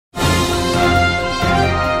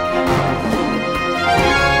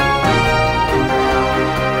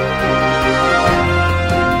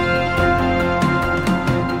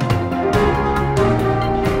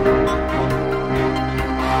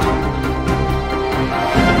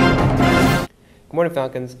Good morning,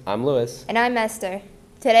 Falcons. I'm Lewis. And I'm Esther.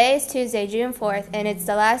 Today is Tuesday, June 4th, and it's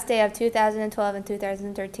the last day of 2012 and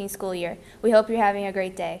 2013 school year. We hope you're having a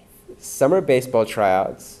great day. Summer baseball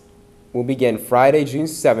tryouts will begin Friday, June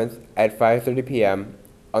 7th at 5:30 p.m.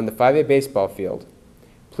 on the Fivay baseball field.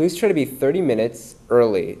 Please try to be 30 minutes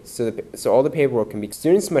early so all the paperwork can be.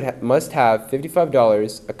 Students must have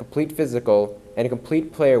 $55, a complete physical, and a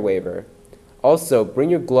complete player waiver. Also, bring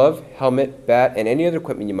your glove, helmet, bat, and any other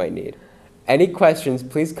equipment you might need. Any questions,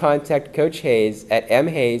 please contact Coach Hayes at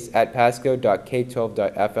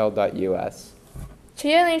mhayes@pasco.k12.fl.us.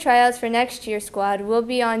 Cheerleading tryouts for next year's squad will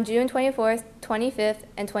be on June 24th, 25th,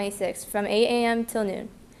 and 26th from 8 a.m. till noon.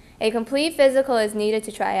 A complete physical is needed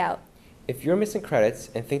to try out. If you're missing credits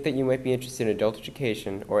and think that you might be interested in adult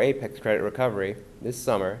education or Apex credit recovery this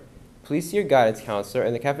summer, please see your guidance counselor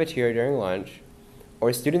in the cafeteria during lunch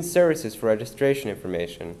or student services for registration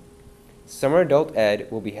information. Summer Adult Ed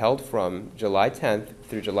will be held from July 10th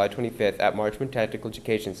through July 25th at Marchman Technical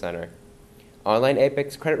Education Center. Online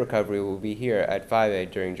Apex credit recovery will be here at 5A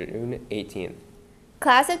during June 18th.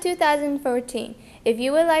 Class of 2014, if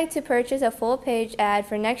you would like to purchase a full-page ad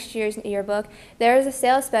for next year's yearbook, there is a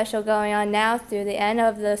sales special going on now through the end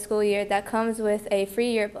of the school year that comes with a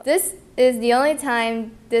free yearbook. This is the only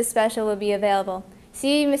time this special will be available.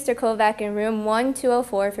 See Mr. Kovac in room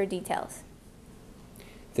 1204 for details.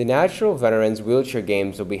 The Natural Veterans Wheelchair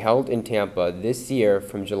Games will be held in Tampa this year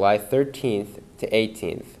from July 13th to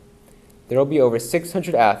 18th. There will be over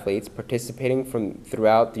 600 athletes participating from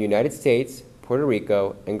throughout the United States, Puerto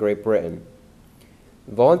Rico, and Great Britain.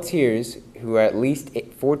 Volunteers who are at least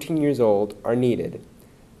 14 years old are needed.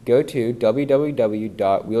 Go to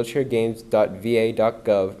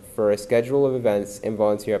www.wheelchairgames.va.gov for a schedule of events and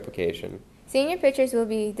volunteer application. Senior pictures will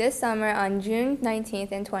be this summer on June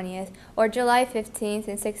 19th and 20th or July 15th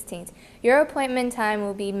and 16th. Your appointment time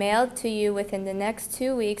will be mailed to you within the next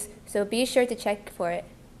 2 weeks, so be sure to check for it.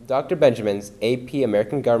 Dr. Benjamin's AP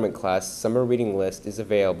American Government class summer reading list is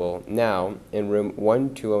available now in room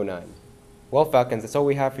 1209. Well, Falcons, that's all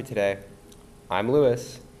we have for today. I'm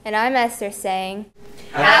Lewis. And I'm Esther saying,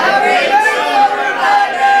 Have a great summer, everybody!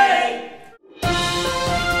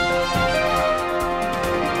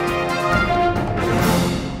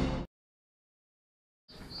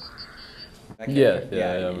 Yeah.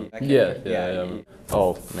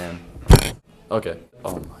 Oh, man. Okay.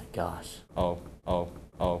 Oh my gosh. Oh my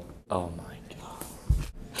god.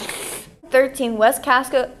 13 West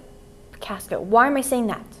Casco. Why am I saying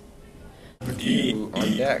that?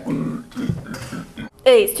 On deck.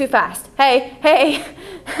 Hey, it's too fast. Hey.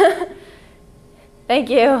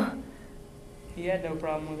 Thank you. He had no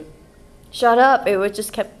problem with it. Shut up. It would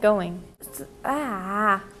just kept going.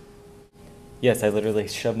 Yes, I literally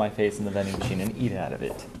shove my face in the vending machine and eat out of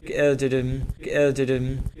it.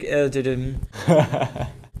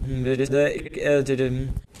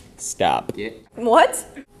 Stop. Yeah. What?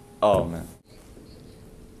 Oh, man.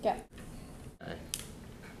 Yeah.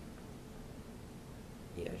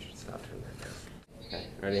 Yeah, I should stop doing that now. Okay,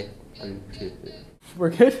 ready? 1, 2, 3.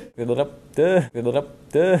 We're good? Fill it up, duh. Fill it up,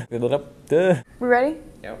 duh. Fill it up, duh. We ready?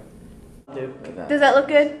 Yep. Does that look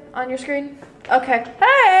good on your screen? Okay.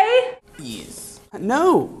 Hey! Yes.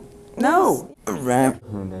 No. Come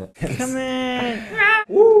in.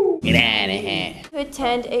 Woo! Get out of here. To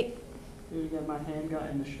attend a... My hand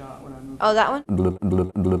got in the shot when I moved. Oh, that one?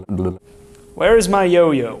 Where is my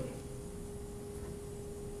yo-yo?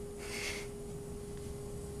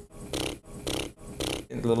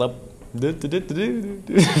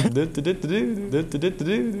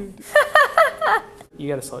 You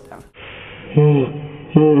gotta slow it down.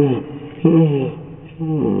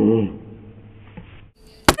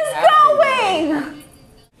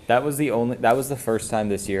 That was the first time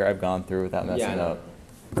this year I've gone through without messing up.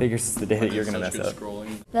 Figures it's the day that you're gonna mess up.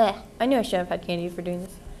 Bleh. I knew I should have had candy for doing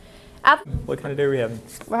this. What kind of day are we having?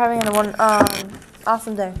 We're having an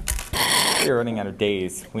awesome day. We're running out of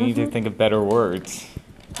days. We need to think of better words.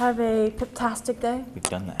 Have a piptastic day. We've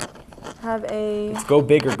done that. Have a... Let's go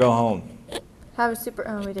big or go home. Have a super...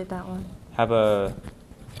 Oh, we did that one. Have a...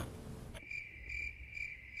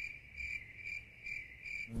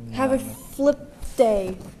 Have a flip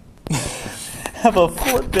day. Have a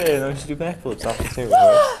flip day. No, we should do backflips off the stairs.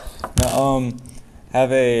 Right? No,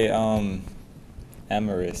 have a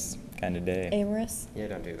amorous kind of day. Amorous? Yeah,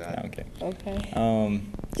 don't do that. Okay. Okay.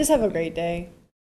 Just have a great day.